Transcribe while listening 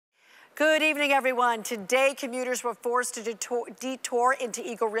Good evening, everyone. Today, commuters were forced to detour into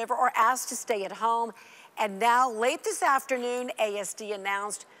Eagle River or asked to stay at home. And now, late this afternoon, ASD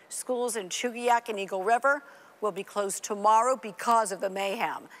announced schools in Chugiak and Eagle River will be closed tomorrow because of the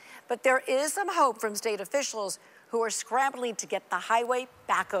mayhem. But there is some hope from state officials who are scrambling to get the highway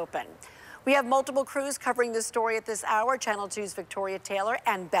back open. We have multiple crews covering this story at this hour. Channel 2's Victoria Taylor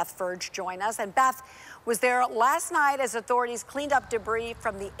and Beth Verge join us. And Beth was there last night as authorities cleaned up debris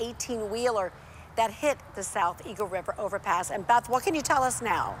from the 18-wheeler that hit the South Eagle River overpass. And Beth, what can you tell us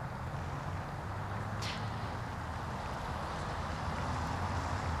now?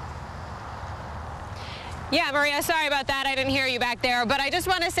 Yeah, Maria, sorry about that. I didn't hear you back there. But I just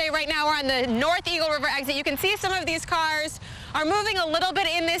want to say right now we're on the North Eagle River exit. You can see some of these cars are moving a little bit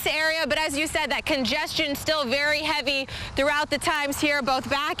in this area, but as you said, that congestion still very heavy throughout the times here, both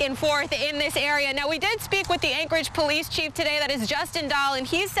back and forth in this area. Now, we did speak with the Anchorage police chief today, that is Justin Dahl, and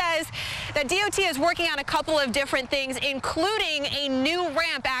he says that DOT is working on a couple of different things, including a new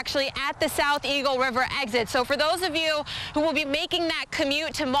ramp actually at the South Eagle River exit. So for those of you who will be making that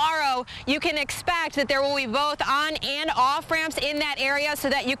commute tomorrow, you can expect that there will be both on and off ramps in that area so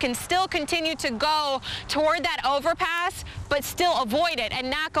that you can still continue to go toward that overpass, but still avoid it and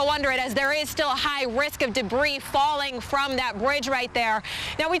not go under it, as there is still a high risk of debris falling from that bridge right there.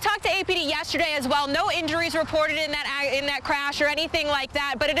 Now, we talked to APD yesterday as well. No injuries reported in that crash or anything like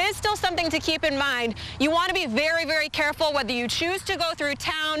that, but it is still something to keep in mind. You want to be very, very careful whether you choose to go through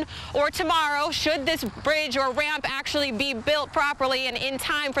town or tomorrow, should this bridge or ramp actually be built properly and in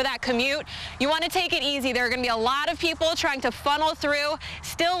time for that commute. You want to take it easy. There are going to be a lot of people trying to funnel through,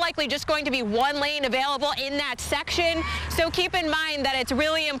 still likely just going to be one lane available in that section. So keep in mind that it's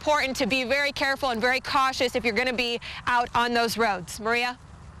really important to be very careful and very cautious if you're going to be out on those roads. Maria?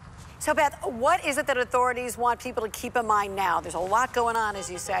 So, Beth, what is it that authorities want people to keep in mind now? There's a lot going on, as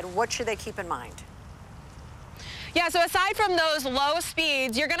you said. What should they keep in mind? Yeah, so aside from those low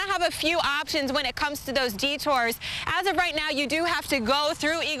speeds, you're going to have a few options when it comes to those detours. As of right now, you do have to go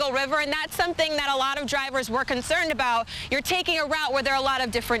through Eagle River, and that's something that a lot of drivers were concerned about. You're taking a route where there are a lot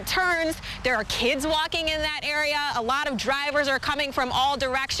of different turns. There are kids walking in that area. A lot of drivers are coming from all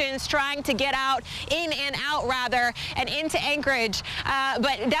directions, trying to get out, in and out rather, and into Anchorage.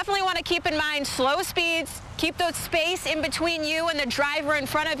 But definitely want to keep in mind slow speeds. Keep those space in between you and the driver in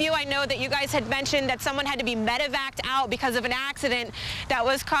front of you. I know that you guys had mentioned that someone had to be medevaced out because of an accident that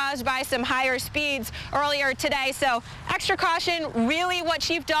was caused by some higher speeds earlier today. So extra caution, really what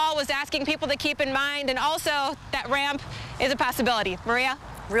Chief Dahl was asking people to keep in mind. And also that ramp is a possibility. Maria?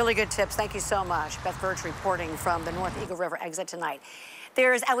 Really good tips. Thank you so much. Beth Verge reporting from the North Eagle River exit tonight.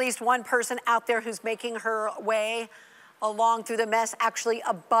 There's at least one person out there who's making her way along through the mess, actually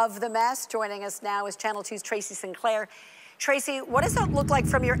above the mess. Joining us now is Channel 2's Tracy Sinclair. Tracy, what does that look like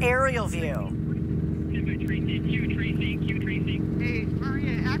from your aerial view? Hey,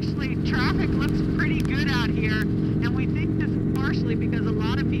 Maria, actually traffic looks pretty good out here, and we think this is partially because a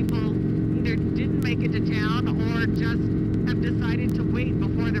lot of people either didn't make it to town or just have decided to wait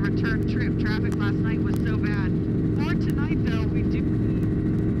before the return trip. Traffic last night was so bad. For tonight, though, we do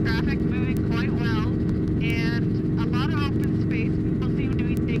see traffic moving quite well, and a lot of open space. People seem to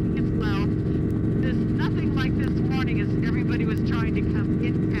be taking it slow. There's nothing like this morning as everybody was trying to come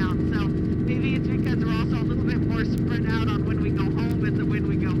in town, so maybe it's because we're also a little bit more spread out on when we go home as when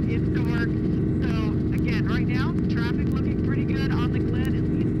we go into work. So again, right now, traffic looking pretty good on the Glen, at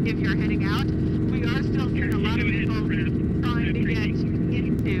least if you're heading out. We are still seeing a lot of people trying to get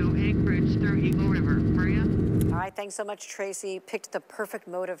into Anchorage through Eagle River. Maria? All right, thanks so much, Tracy. Picked the perfect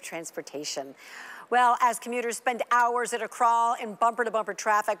mode of transportation. Well, as commuters spend hours at a crawl in bumper-to-bumper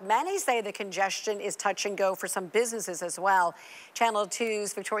traffic, many say the congestion is touch and go for some businesses as well. Channel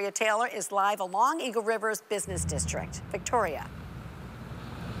 2's Victoria Taylor is live along Eagle River's business district. Victoria.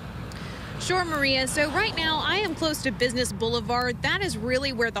 Sure, Maria. So right now I am close to Business Boulevard. That is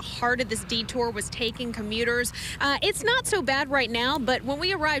really where the heart of this detour was taking commuters. It's not so bad right now, but when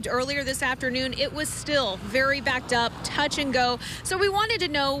we arrived earlier this afternoon, it was still very backed up, touch and go. So we wanted to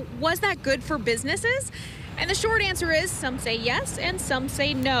know, was that good for businesses? And the short answer is some say yes and some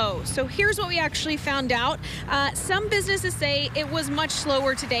say no. So here's what we actually found out. Some businesses say it was much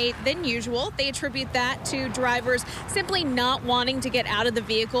slower today than usual. They attribute that to drivers simply not wanting to get out of the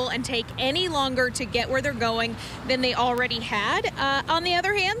vehicle and take any longer to get where they're going than they already had. On the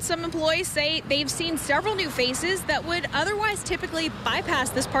other hand, some employees say they've seen several new faces that would otherwise typically bypass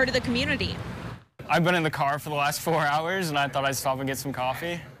this part of the community. I've been in the car for the last 4 hours, and I thought I'd stop and get some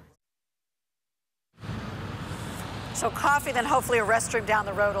coffee. So coffee, then hopefully a restroom down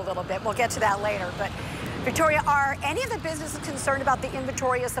the road a little bit. We'll get to that later. But Victoria, are any of the businesses concerned about the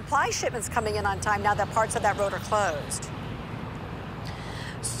inventory of supply shipments coming in on time now that parts of that road are closed?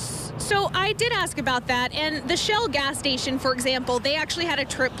 So I did ask about that, and the Shell gas station, for example, they actually had a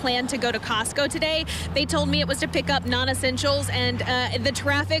trip planned to go to Costco today. They told me it was to pick up non-essentials, and the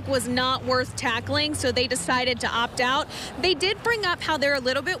traffic was not worth tackling, so they decided to opt out. They did bring up how they're a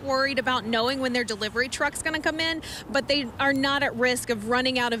little bit worried about knowing when their delivery truck's going to come in, but they are not at risk of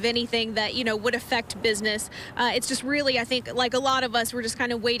running out of anything that, you know, would affect business. It's just really, I think, like a lot of us, we're just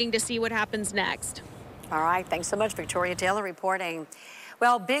kind of waiting to see what happens next. All right, thanks so much, Victoria Taylor reporting.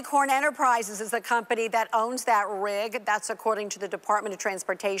 Well, Bighorn Enterprises is the company that owns that rig. That's according to the Department of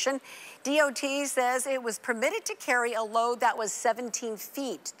Transportation. DOT says it was permitted to carry a load that was 17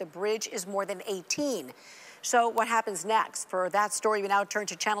 feet. The bridge is more than 18. So what happens next? For that story, we now turn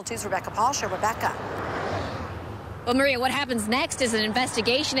to Channel 2's Rebecca Paulsha. Rebecca. Well, Maria, what happens next is an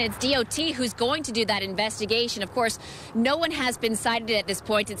investigation, and it's DOT who's going to do that investigation. Of course, no one has been cited at this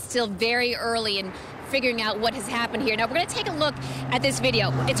point. It's still very early in figuring out what has happened here. Now, we're going to take a look at this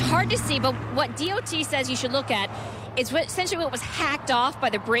video. It's hard to see, but what DOT says you should look at is essentially what was hacked off by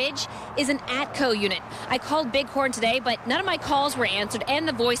the bridge is an ATCO unit. I called Bighorn today, but none of my calls were answered, and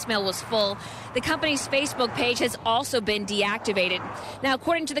the voicemail was full. The company's Facebook page has also been deactivated. Now,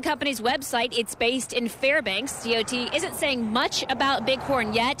 according to the company's website, it's based in Fairbanks. DOT isn't saying much about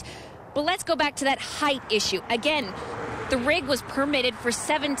Bighorn yet, but let's go back to that height issue. Again, the rig was permitted for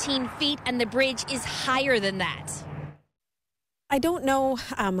 17 feet, and the bridge is higher than that. I don't know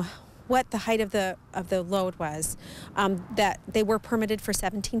what the height of the load was. That they were permitted for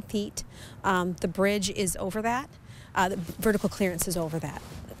 17 feet. The bridge is over that. The vertical clearance is over that.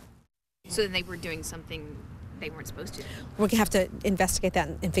 So then they were doing something they weren't supposed to do. We're going to have to investigate that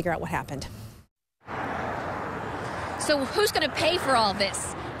and figure out what happened. So who's going to pay for all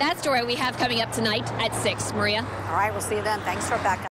this? That story we have coming up tonight at 6. Maria? All right, we'll see you then. Thanks, Rebecca.